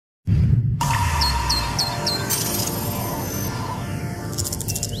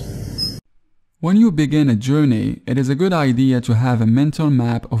When you begin a journey, it is a good idea to have a mental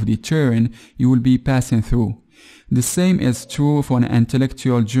map of the terrain you will be passing through. The same is true for an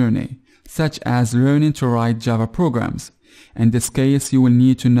intellectual journey, such as learning to write Java programs. In this case, you will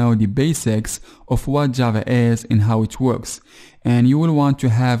need to know the basics of what Java is and how it works. And you will want to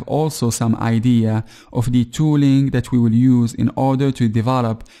have also some idea of the tooling that we will use in order to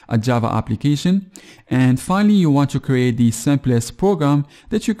develop a Java application. And finally, you want to create the simplest program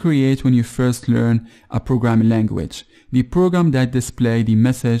that you create when you first learn a programming language, the program that displays the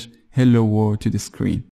message "Hello World" to the screen.